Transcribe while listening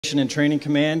And Training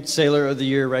Command Sailor of the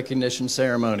Year recognition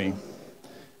ceremony.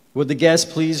 Would the guests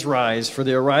please rise for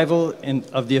the arrival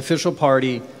of the official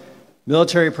party,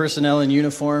 military personnel in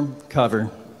uniform,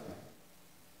 cover.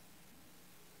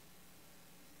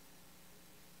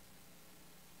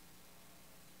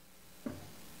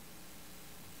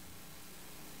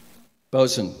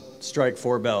 Bosun, strike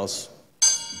 4 bells.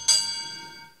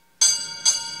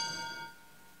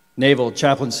 Naval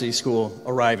Chaplaincy School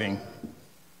arriving.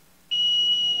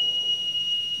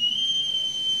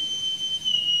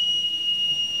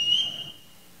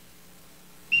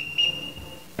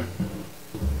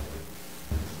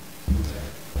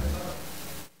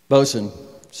 Bosun,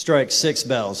 strike 6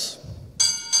 bells.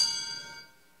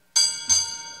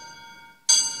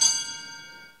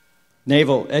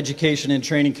 Naval Education and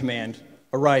Training Command,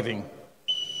 arriving.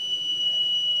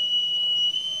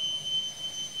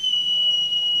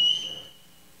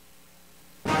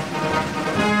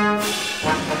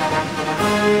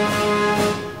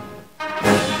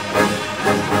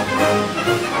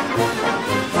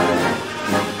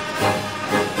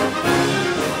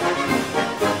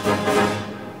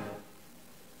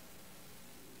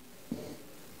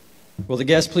 Will the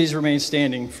guests please remain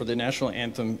standing for the national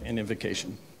anthem and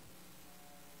invocation?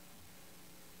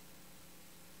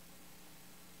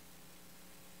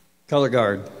 Color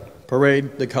Guard,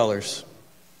 parade the colors.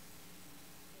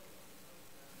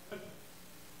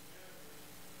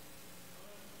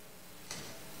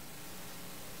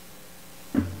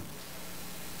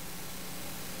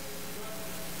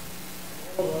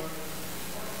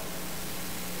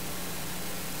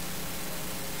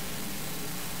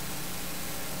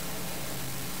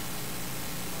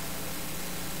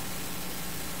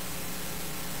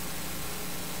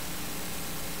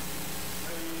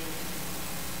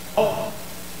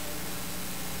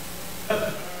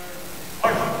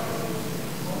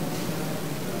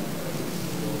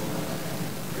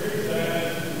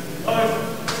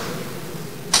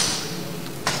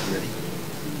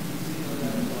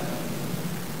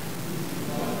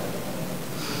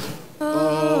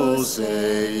 Oh,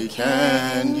 say,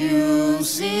 can you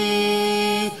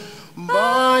see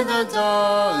by the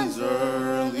dawn's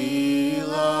early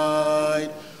light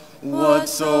what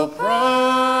so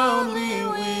proudly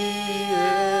we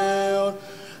hailed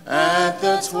at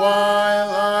the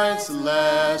twilight's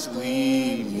last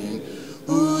gleaming,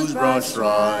 whose broad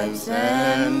stripes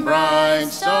and bright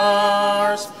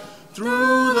stars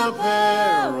through the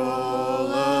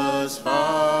perilous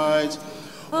fight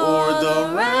o'er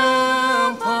the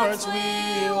ramparts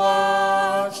we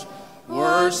watched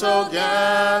were so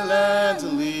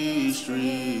gallantly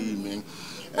streaming,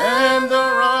 and the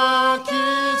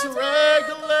rockets' red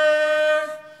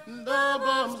glare, the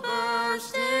bombs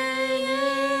bursting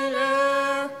in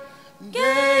air,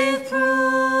 gave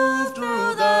proof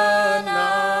through the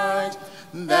night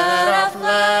that our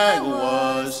flag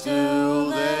was still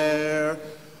there.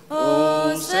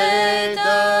 Oh, say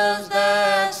does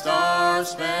that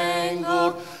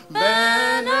star-spangled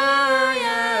banner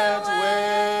yet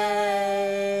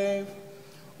wave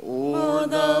o'er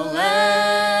the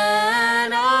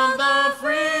land of the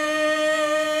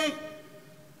free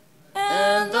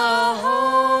and the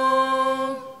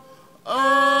home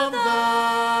of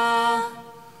the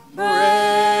brave?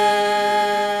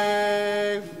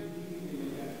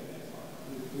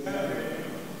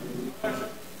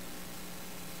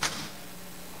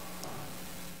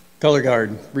 Color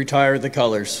Guard, retire the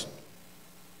colors.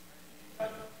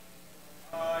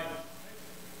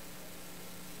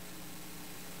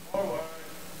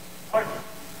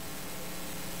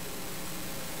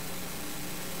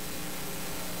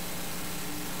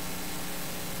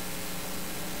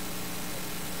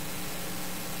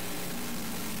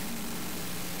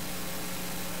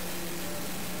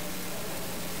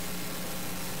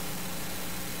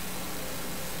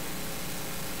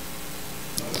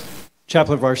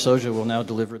 Chaplain Varsoja will now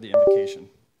deliver the invocation.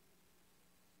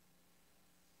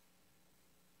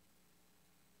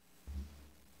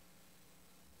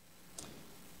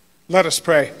 Let us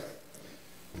pray.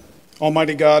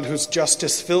 Almighty God, whose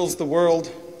justice fills the world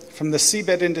from the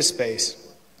seabed into space,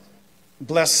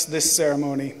 bless this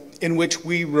ceremony in which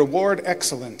we reward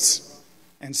excellence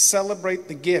and celebrate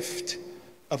the gift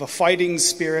of a fighting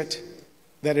spirit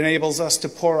that enables us to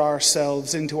pour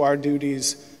ourselves into our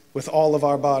duties with all of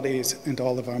our bodies and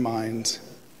all of our minds.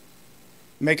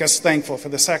 Make us thankful for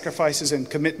the sacrifices and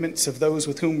commitments of those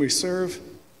with whom we serve.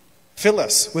 Fill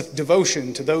us with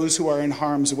devotion to those who are in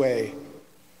harm's way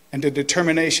and a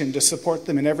determination to support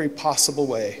them in every possible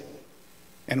way.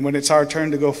 And when it's our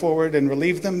turn to go forward and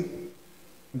relieve them,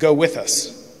 go with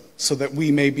us so that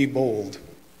we may be bold.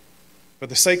 For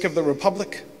the sake of the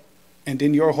Republic, And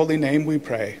in your holy name we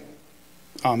pray.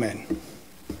 Amen.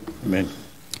 Amen.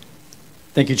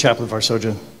 Thank you, Chaplain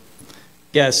Varsoja.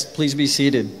 Guests, please be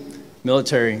seated.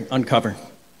 Military, uncover.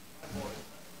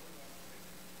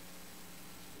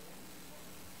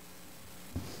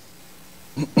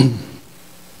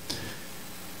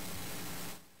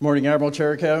 Morning, Admiral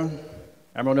Cherico,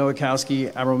 Admiral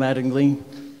Nowakowski, Admiral Mattingly,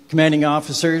 commanding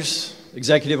officers,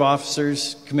 executive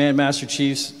officers, command master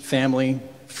chiefs, family,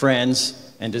 friends,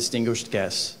 and distinguished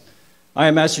guests. I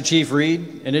am Master Chief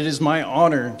Reed, and it is my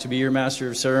honor to be your Master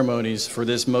of Ceremonies for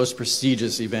this most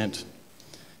prestigious event.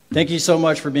 Thank you so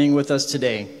much for being with us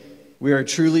today. We are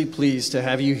truly pleased to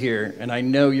have you here, and I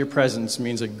know your presence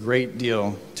means a great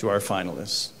deal to our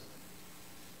finalists.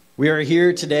 We are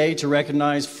here today to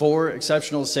recognize 4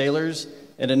 exceptional sailors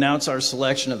and announce our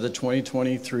selection of the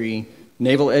 2023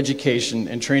 Naval Education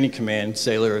and Training Command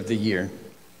Sailor of the Year.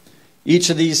 Each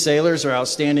of these sailors are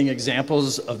outstanding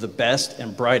examples of the best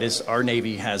and brightest our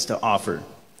Navy has to offer.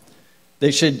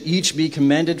 They should each be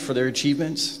commended for their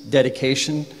achievements,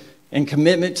 dedication, and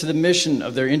commitment to the mission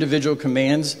of their individual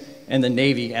commands and the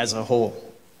Navy as a whole.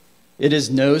 It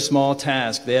is no small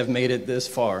task they have made it this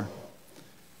far.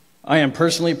 I am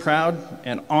personally proud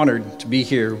and honored to be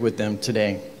here with them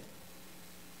today.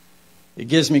 It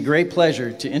gives me great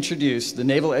pleasure to introduce the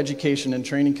Naval Education and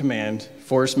Training Command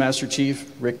Force Master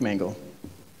Chief Rick Mangle.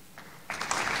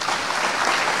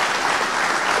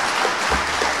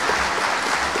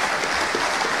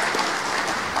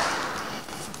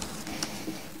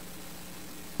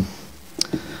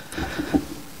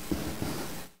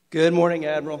 Good morning,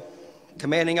 Admiral,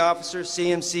 commanding officers,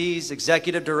 CMCs,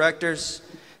 executive directors,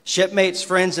 shipmates,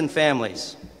 friends, and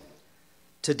families.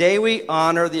 Today we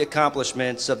honor the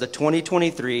accomplishments of the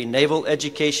 2023 Naval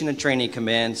Education and Training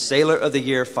Command Sailor of the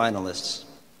Year finalists.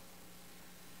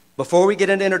 Before we get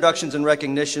into introductions and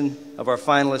recognition of our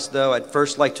finalists, though, I'd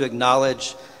first like to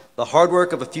acknowledge the hard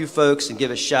work of a few folks and give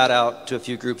a shout out to a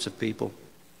few groups of people.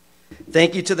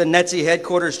 Thank you to the NETC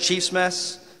Headquarters Chiefs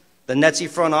Mess, the NETC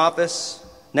Front Office,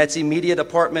 NETC Media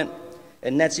Department,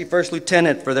 and NETC First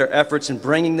Lieutenant for their efforts in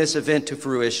bringing this event to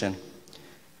fruition.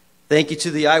 Thank you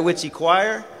to the IWITSE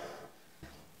Choir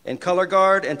and Color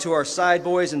Guard, and to our side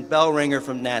boys and bell ringer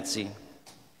from NATSE.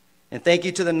 And thank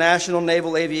you to the National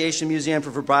Naval Aviation Museum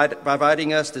for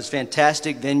providing us this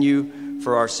fantastic venue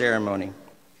for our ceremony.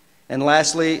 And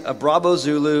lastly, a bravo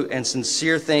Zulu and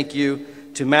sincere thank you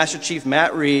to Master Chief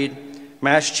Matt Reed,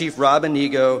 Master Chief Rob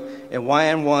Inigo, and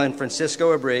YN1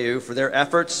 Francisco Abreu for their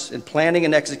efforts in planning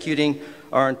and executing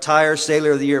our entire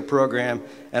Sailor of the Year program,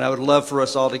 and I would love for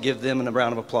us all to give them a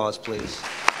round of applause, please.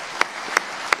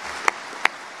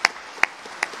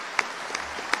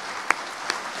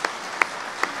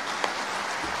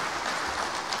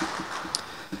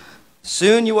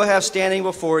 Soon you will have standing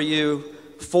before you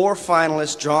 4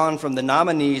 finalists drawn from the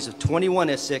nominees of 21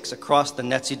 ISICs across the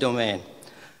NETC domain,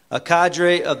 a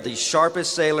cadre of the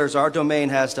sharpest sailors our domain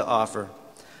has to offer.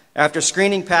 After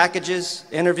screening packages,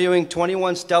 interviewing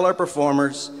 21 stellar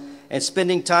performers, and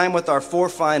spending time with our 4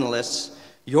 finalists,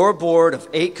 your board of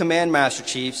 8 Command Master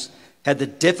Chiefs had the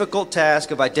difficult task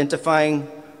of identifying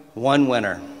one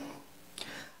winner.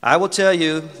 I will tell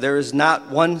you, there is not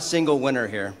one single winner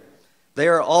here. They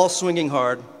are all swinging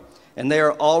hard, and they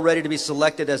are all ready to be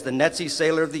selected as the NETC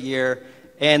Sailor of the Year,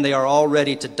 and they are all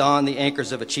ready to don the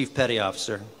anchors of a Chief Petty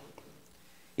Officer.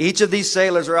 Each of these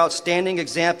sailors are outstanding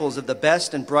examples of the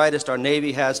best and brightest our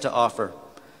Navy has to offer.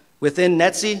 Within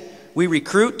NETC, we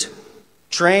recruit,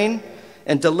 train,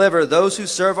 and deliver those who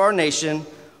serve our nation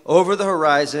over the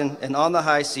horizon and on the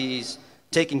high seas,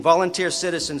 taking volunteer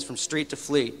citizens from street to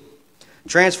fleet,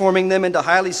 transforming them into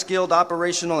highly skilled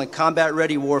operational and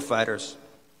combat-ready warfighters.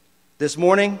 This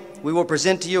morning, we will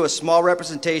present to you a small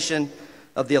representation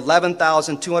of the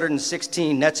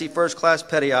 11,216 NETC first-class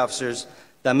petty officers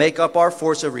that make up our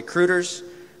force of recruiters,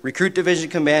 recruit division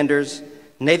commanders,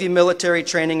 Navy military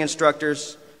training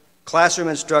instructors, classroom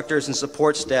instructors, and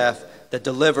support staff that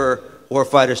deliver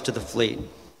warfighters to the fleet.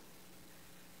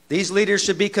 These leaders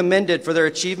should be commended for their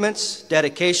achievements,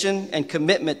 dedication, and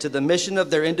commitment to the mission of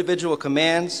their individual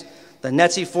commands, the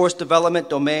NETC Force Development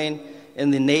Domain,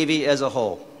 and the Navy as a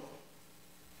whole.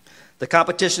 The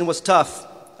competition was tough.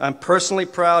 I'm personally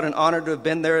proud and honored to have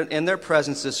been there in their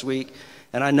presence this week,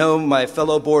 and I know my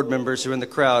fellow board members who are in the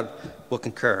crowd will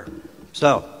concur.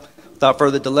 So, without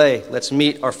further delay, let's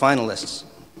meet our finalists.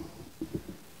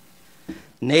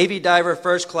 Navy Diver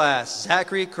First Class,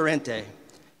 Zachary Corrente.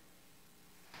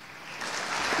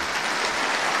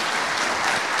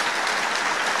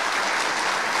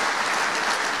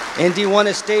 ND1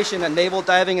 is stationed at Naval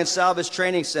Diving and Salvage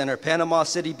Training Center, Panama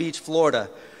City Beach, Florida,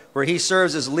 where he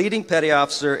serves as leading petty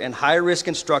officer and high-risk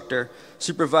instructor,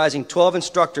 supervising 12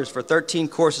 instructors for 13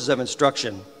 courses of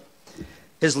instruction.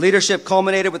 His leadership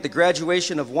culminated with the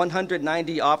graduation of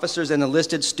 190 officers and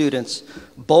enlisted students,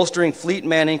 bolstering fleet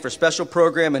manning for special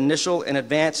program initial and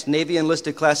advanced Navy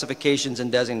enlisted classifications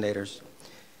and designators.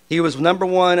 He was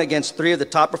 #1 against 3 of the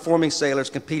top-performing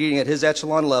sailors competing at his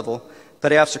echelon level.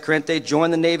 Petty Officer Corrente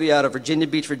joined the Navy out of Virginia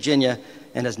Beach, Virginia,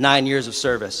 and has 9 years of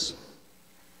service.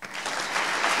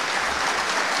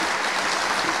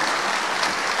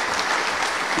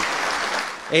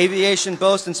 Aviation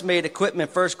Boatswain's Mate Equipment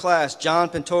First Class John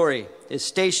Pintori is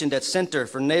stationed at Center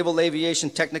for Naval Aviation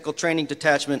Technical Training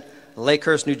Detachment,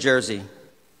 Lakehurst, New Jersey.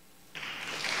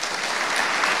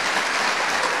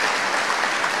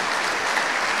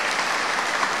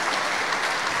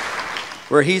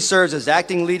 Where he serves as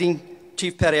acting leading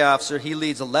Chief Petty Officer, he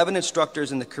leads 11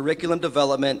 instructors in the curriculum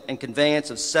development and conveyance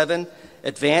of 7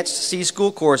 advanced sea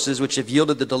school courses, which have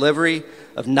yielded the delivery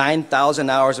of 9,000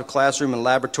 hours of classroom and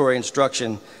laboratory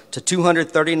instruction to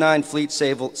 239 fleet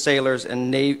sailors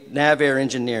and NAVAIR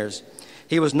engineers.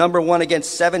 He was #1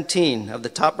 against 17 of the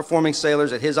top-performing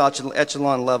sailors at his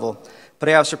echelon level.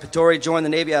 Petty Officer Pintori joined the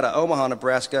Navy out of Omaha,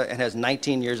 Nebraska, and has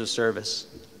 19 years of service.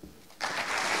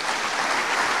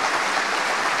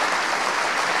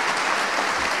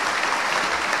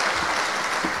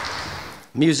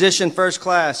 Musician First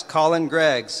Class Colin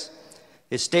Greggs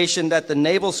is stationed at the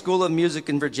Naval School of Music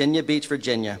in Virginia Beach,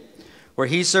 Virginia, where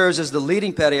he serves as the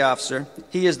leading petty officer.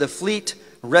 He is the fleet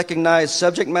recognized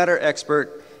subject matter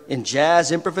expert in jazz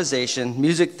improvisation,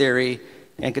 music theory,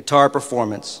 and guitar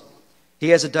performance. He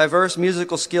has a diverse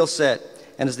musical skill set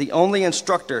and is the only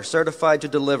instructor certified to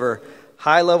deliver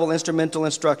high-level instrumental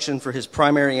instruction for his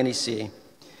primary NEC.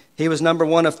 He was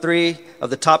 #1 of 3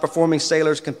 of the top-performing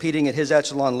sailors competing at his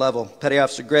echelon level. Petty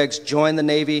Officer Greggs joined the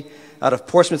Navy out of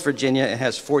Portsmouth, Virginia, and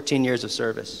has 14 years of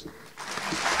service.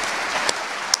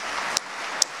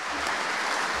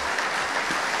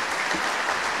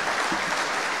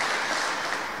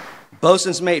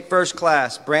 Boatswain's Mate First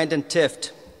Class Brandon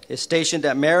Tift is stationed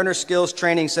at Mariner Skills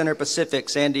Training Center Pacific,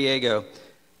 San Diego,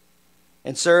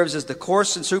 and serves as the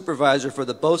course and supervisor for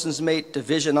the Boatswain's Mate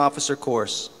Division Officer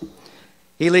course.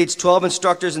 He leads 12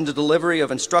 instructors in the delivery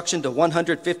of instruction to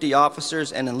 150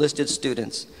 officers and enlisted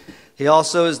students. He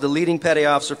also is the leading petty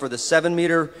officer for the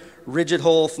 7-meter rigid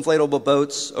hull inflatable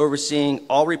boats, overseeing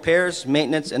all repairs,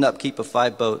 maintenance, and upkeep of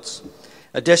 5 boats.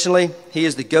 Additionally, he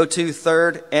is the go-to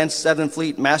 3rd and 7th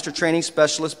Fleet Master Training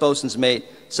Specialist Boatswain's Mate,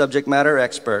 subject matter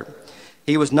expert.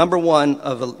 He was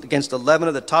 #1 against 11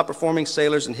 of the top-performing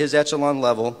sailors in his echelon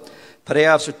level. Petty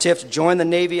Officer Tift joined the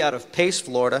Navy out of Pace,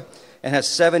 Florida, and has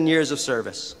 7 years of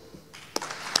service.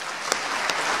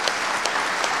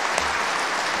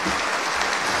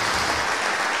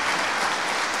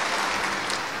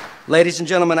 Ladies and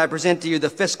gentlemen, I present to you the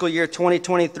fiscal year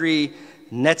 2023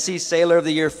 NETC Sailor of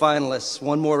the Year finalists.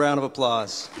 One more round of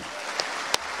applause.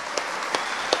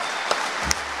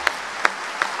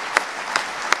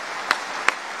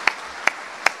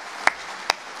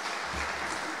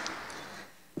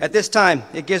 At this time,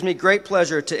 it gives me great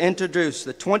pleasure to introduce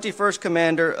the 21st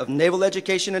Commander of Naval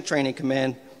Education and Training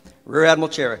Command, Rear Admiral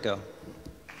Cherico.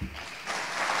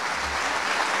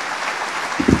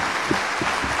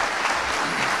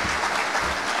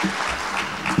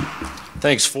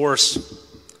 Thanks, Force.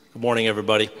 Good morning,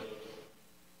 everybody.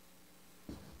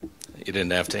 You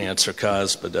didn't have to answer,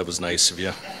 Kaz, but that was nice of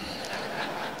you.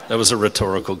 That was a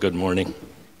rhetorical good morning.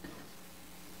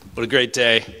 What a great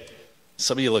day.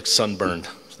 Some of you look sunburned.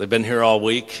 They've been here all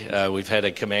week. We've had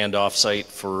a command offsite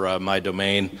for my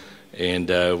domain, and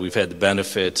we've had the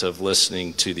benefit of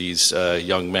listening to these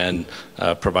young men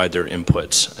provide their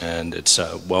inputs, and it's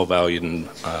well valued and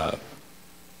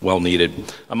well needed.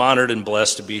 I'm honored and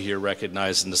blessed to be here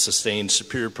recognizing the sustained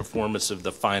superior performance of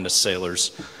the finest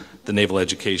sailors the Naval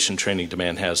Education Training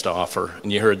Command has to offer.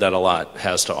 And you heard that a lot,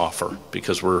 has to offer,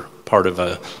 because we're part of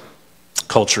a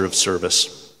culture of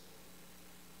service.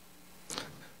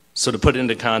 So to put it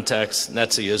into context,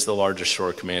 NETC is the largest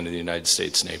shore command in the United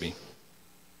States Navy.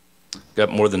 We've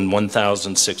got more than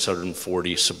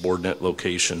 1,640 subordinate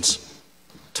locations,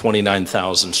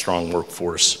 29,000 strong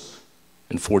workforce,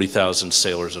 and 40,000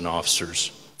 sailors and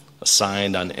officers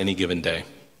assigned on any given day.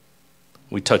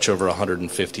 We touch over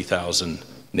 150,000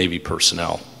 Navy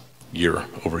personnel year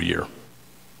over year.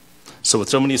 So with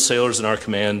so many sailors in our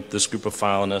command, this group of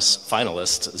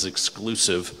finalists is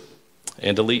exclusive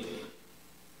and elite,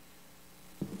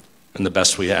 and the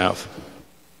best we have.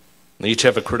 They each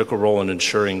have a critical role in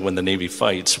ensuring when the Navy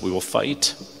fights, we will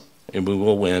fight and we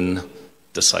will win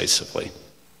decisively.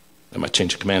 I might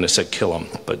change the command, I said kill them,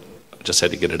 but I just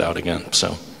had to get it out again.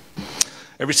 So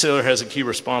Every sailor has a key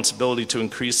responsibility to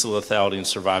increase the lethality and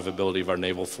survivability of our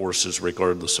naval forces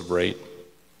regardless of rate.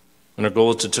 And our goal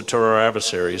is to deter our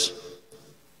adversaries.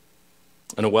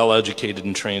 And a well-educated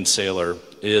and trained sailor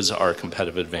is our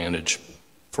competitive advantage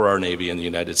for our Navy in the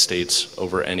United States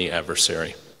over any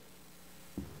adversary.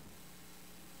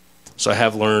 So I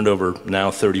have learned over now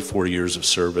 34 years of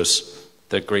service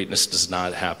that greatness does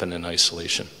not happen in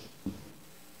isolation.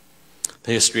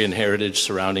 The history and heritage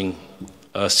surrounding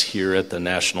us here at the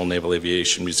National Naval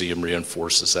Aviation Museum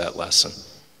reinforces that lesson.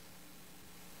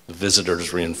 The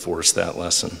visitors reinforce that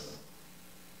lesson.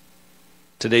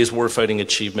 Today's warfighting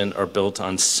achievement are built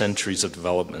on centuries of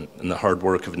development and the hard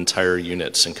work of entire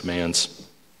units and commands.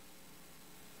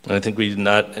 And I think we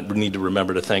need to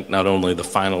remember to thank not only the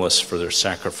finalists for their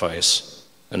sacrifice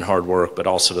and hard work, but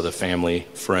also to the family,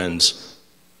 friends,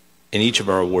 and each of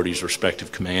our awardees'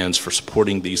 respective commands for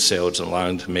supporting these sailors and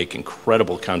allowing them to make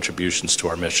incredible contributions to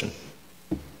our mission.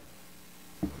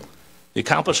 The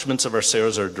accomplishments of our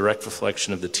sailors are a direct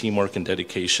reflection of the teamwork and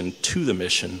dedication to the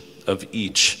mission of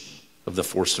each of the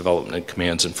force development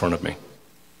commands in front of me.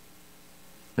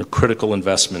 A critical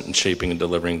investment in shaping and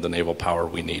delivering the naval power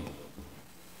we need.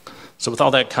 So with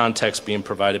all that context being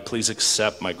provided, please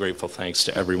accept my grateful thanks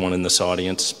to everyone in this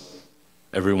audience,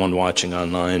 everyone watching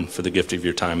online, for the gift of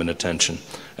your time and attention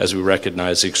as we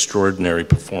recognize the extraordinary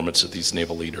performance of these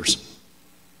naval leaders.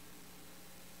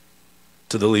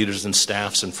 To the leaders and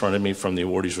staffs in front of me from the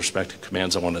awardees' respective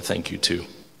commands, I want to thank you too.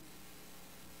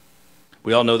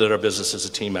 We all know that our business is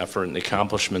a team effort, and the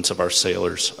accomplishments of our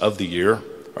sailors of the year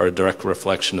are a direct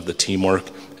reflection of the teamwork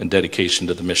and dedication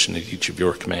to the mission of each of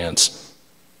your commands.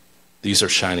 These are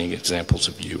shining examples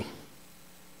of you.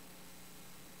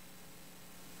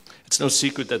 It's no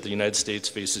secret that the United States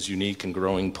faces unique and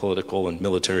growing political and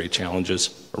military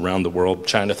challenges around the world.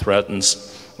 China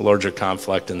threatens a larger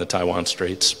conflict in the Taiwan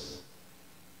Straits.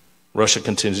 Russia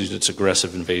continues its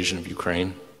aggressive invasion of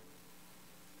Ukraine.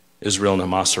 Israel and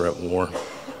Hamas are at war.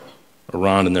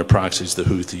 Iran and their proxies, the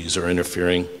Houthis, are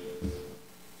interfering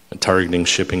and targeting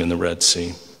shipping in the Red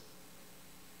Sea.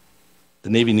 The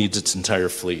Navy needs its entire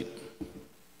fleet,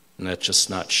 and that's just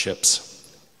not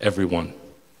ships, everyone,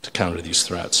 to counter these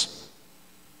threats.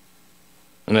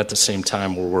 And at the same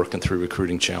time, we're working through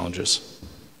recruiting challenges.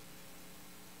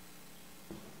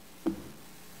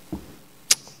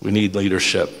 We need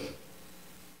leadership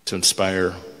to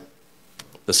inspire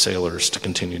the sailors to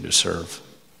continue to serve,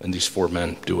 and these four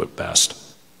men do it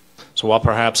best. So while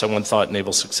perhaps I once thought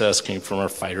naval success came from our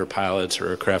fighter pilots or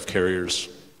aircraft carriers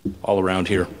all around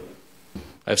here,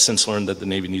 I've since learned that the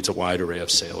Navy needs a wide array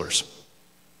of sailors.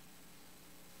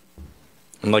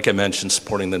 And like I mentioned,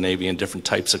 supporting the Navy in different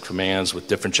types of commands with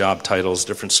different job titles,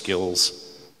 different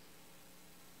skills,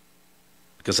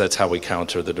 because that's how we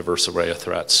counter the diverse array of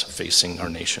threats facing our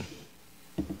nation.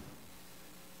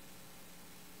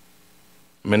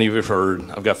 Many of you have heard,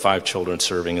 I've got 5 children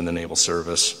serving in the naval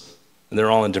service, and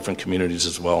they're all in different communities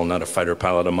as well, not a fighter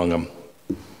pilot among them.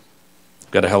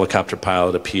 I've got a helicopter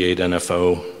pilot, a P8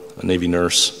 NFO, a Navy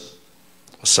nurse,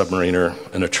 a submariner,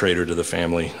 and a trader to the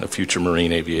family, a future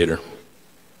Marine aviator.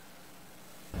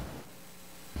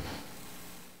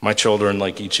 My children,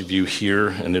 like each of you here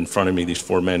and in front of me, these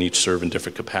 4 men each serve in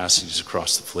different capacities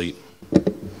across the fleet.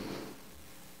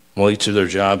 While each of their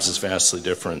jobs is vastly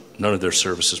different, none of their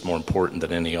service is more important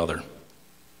than any other.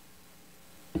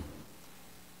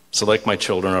 So like my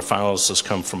children, our finalists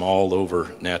come from all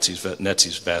over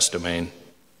NETC's vast domain.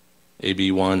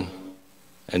 AB1,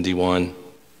 ND1,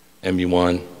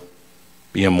 MU1,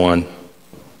 BM1.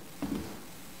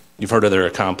 You've heard of their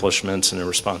accomplishments and their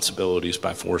responsibilities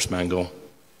by Force Mangle.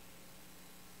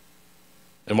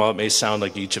 And while it may sound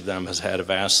like each of them has had a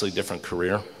vastly different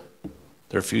career,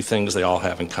 there are a few things they all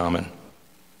have in common.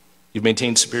 You've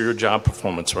maintained superior job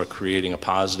performance while creating a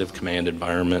positive command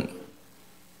environment.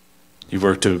 You've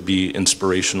worked to be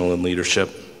inspirational in leadership,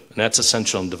 and that's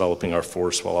essential in developing our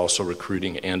force while also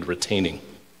recruiting and retaining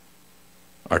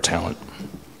our talent.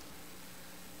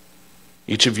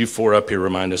 Each of you 4 up here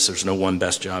remind us there's no one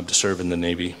best job to serve in the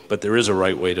Navy, but there is a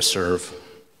right way to serve.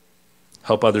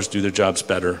 Help others do their jobs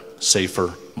better,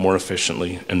 safer, more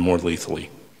efficiently, and more lethally.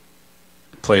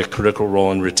 Play a critical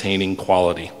role in retaining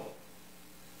quality,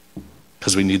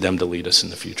 because we need them to lead us in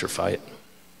the future fight.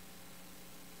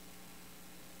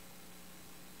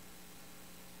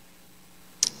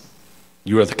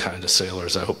 You are the kind of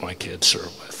sailors I hope my kids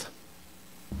serve with.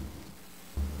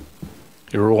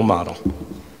 You're a role model.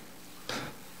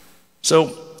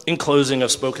 So, in closing,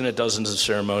 I've spoken at dozens of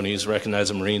ceremonies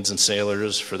recognizing Marines and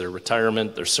sailors for their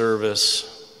retirement, their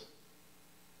service,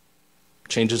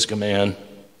 changes of command.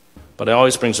 But it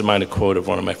always brings to mind a quote of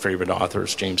one of my favorite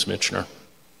authors, James Michener.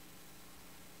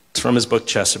 It's from his book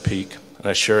Chesapeake, and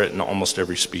I share it in almost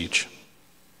every speech.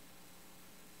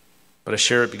 But I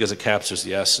share it because it captures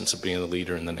the essence of being a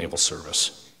leader in the naval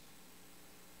service.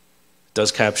 It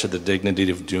does capture the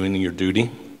dignity of doing your duty,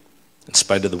 in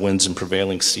spite of the winds and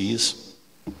prevailing seas.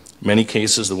 In many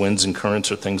cases, the winds and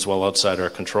currents are things well outside our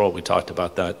control. We talked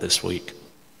about that this week.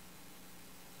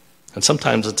 And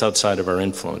sometimes it's outside of our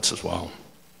influence as well.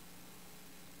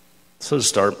 So to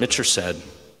start, Mitcher said,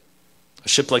 "A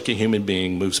ship like a human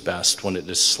being moves best when it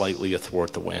is slightly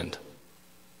athwart the wind,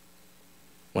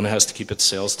 when it has to keep its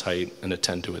sails tight and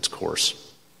attend to its course.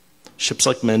 Ships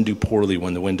like men do poorly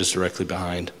when the wind is directly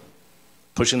behind,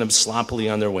 pushing them sloppily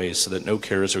on their way so that no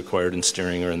care is required in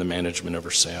steering or in the management of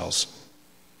her sails.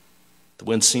 The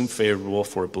wind seems favorable,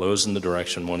 for it blows in the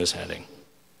direction one is heading.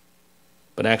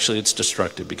 But actually it's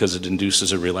destructive because it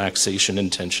induces a relaxation in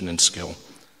tension and skill.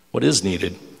 What is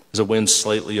needed is a wind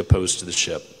slightly opposed to the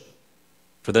ship,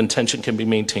 for then tension can be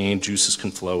maintained, juices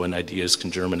can flow, and ideas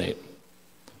can germinate.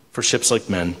 For ships like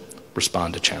men,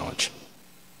 respond to challenge."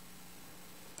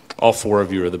 All four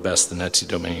of you are the best the NETC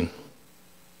domain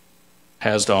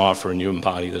has to offer, and you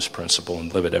embody this principle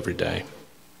and live it every day.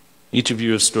 Each of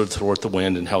you have stood athwart the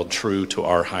wind and held true to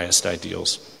our highest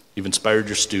ideals. You've inspired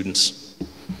your students.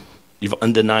 You've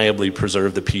undeniably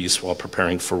preserved the peace while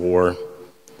preparing for war,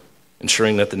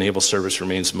 ensuring that the naval service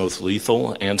remains most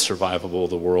lethal and survivable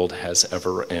the world has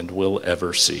ever and will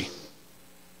ever see.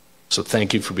 So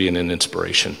thank you for being an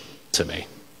inspiration to me.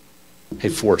 Hey,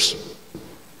 Force,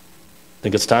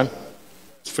 think it's time?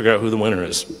 Let's figure out who the winner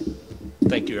is.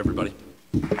 Thank you, everybody.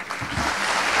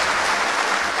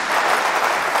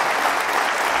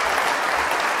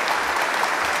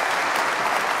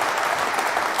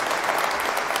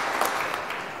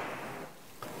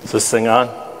 Is this thing on?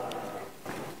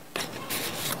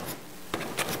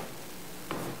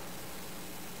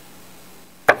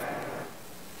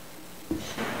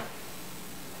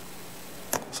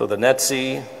 So the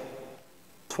NETC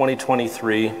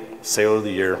 2023 Sailor of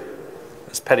the Year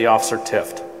is Petty Officer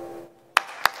Tift.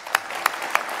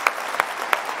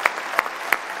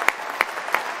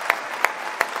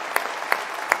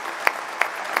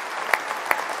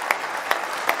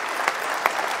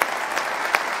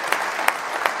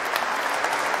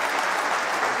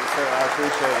 I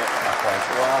appreciate it.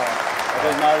 Wow. I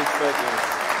did not expect this.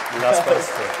 You're not supposed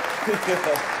to.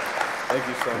 Thank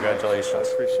you so much. Congratulations.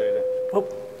 I appreciate it. Oh.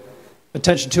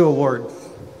 Attention to award.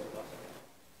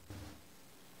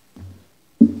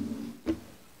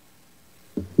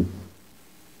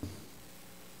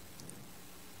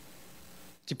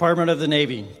 Department of the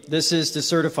Navy. This is to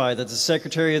certify that the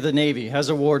Secretary of the Navy has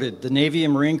awarded the Navy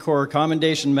and Marine Corps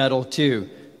Commendation Medal to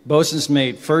Bosun's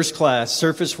Mate, First Class,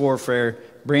 Surface Warfare,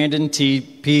 Brandon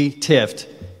T.P. Tift,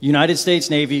 United States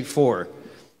Navy, for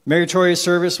meritorious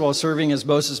service while serving as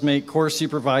Bosun's Mate Corps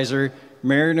Supervisor,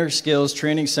 Mariner Skills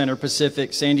Training Center,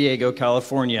 Pacific, San Diego,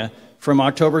 California, from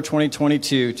October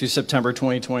 2022 to September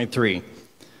 2023.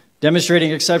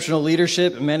 Demonstrating exceptional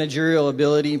leadership and managerial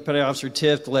ability, Petty Officer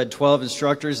Tift led 12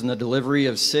 instructors in the delivery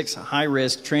of 6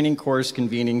 high-risk training course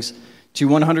convenings to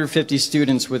 150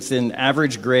 students with an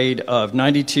average grade of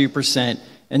 92%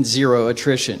 and 0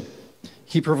 attrition.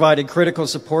 He provided critical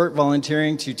support,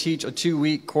 volunteering to teach a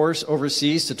 2-week course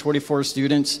overseas to 24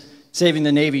 students, saving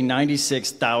the Navy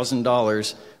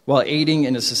 $96,000, while aiding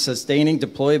in sustaining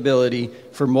deployability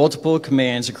for multiple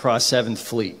commands across 7th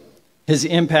Fleet. His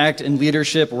impact and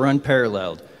leadership were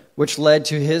unparalleled, which led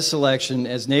to his selection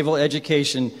as Naval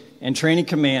Education and Training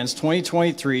Command's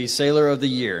 2023 Sailor of the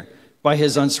Year. By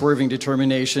his unswerving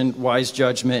determination, wise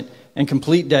judgment, and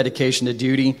complete dedication to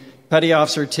duty, Petty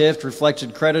Officer Tift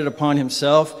reflected credit upon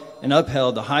himself and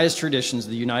upheld the highest traditions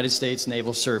of the United States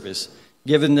Naval Service.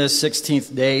 Given this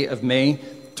 16th day of May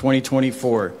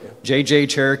 2024, J.J.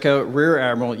 Cherico, Rear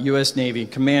Admiral, U.S. Navy,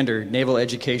 Commander, Naval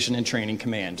Education and Training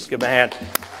Command. Just give him a hand.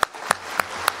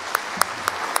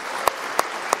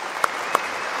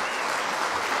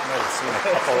 Seen a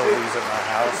couple of these at my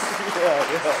house.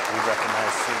 We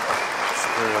recognize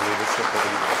superior leadership of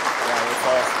leaders. Yeah, that's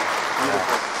awesome.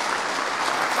 Beautiful.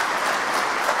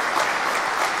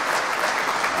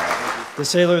 The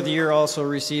Sailor of the Year also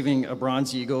receiving a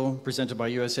Bronze Eagle presented by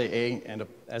USAA and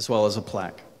as well as a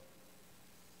plaque.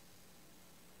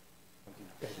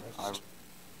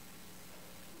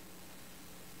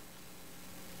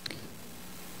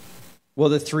 Will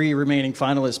the 3 remaining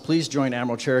finalists please join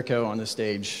Admiral Cherico on the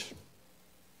stage?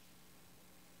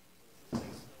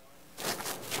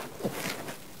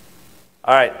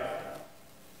 All right.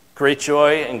 Great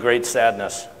joy and great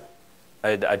sadness.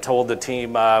 I told the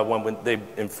team when they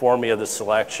informed me of the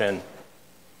selection,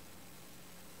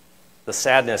 the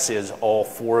sadness is all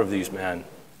 4 of these men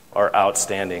are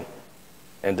outstanding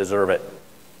and deserve it.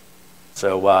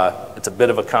 So it's a bit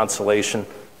of a consolation,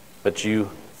 but you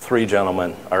three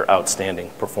gentlemen are outstanding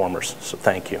performers, so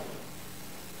thank you.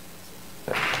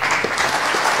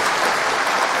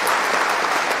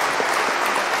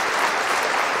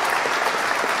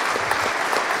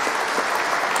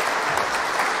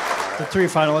 The three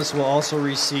finalists will also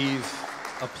receive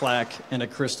a plaque and a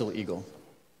crystal eagle.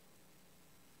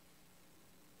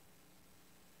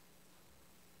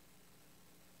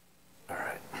 All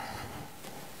right.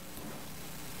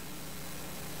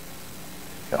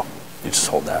 Go. You just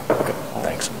hold that. Okay.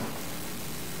 Thanks.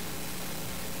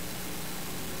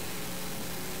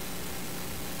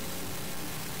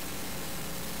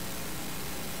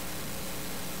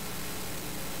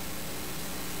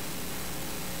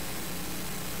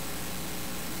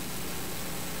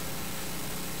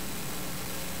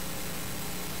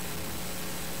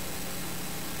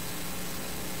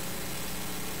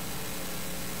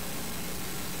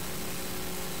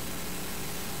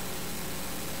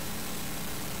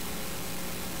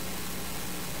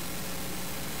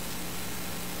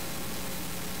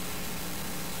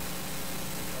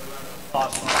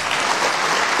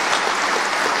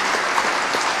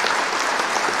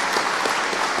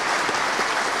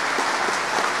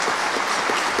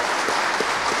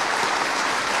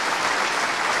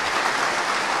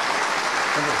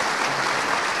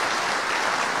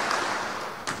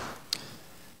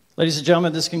 Ladies and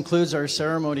gentlemen, this concludes our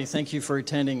ceremony. Thank you for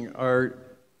attending. Our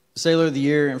Sailor of the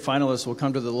Year and finalists will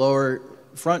come to the lower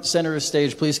front center of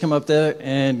stage. Please come up there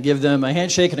and give them a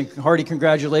handshake and a hearty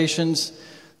congratulations.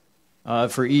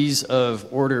 For ease of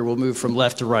order, we'll move from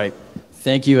left to right.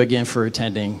 Thank you again for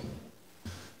attending.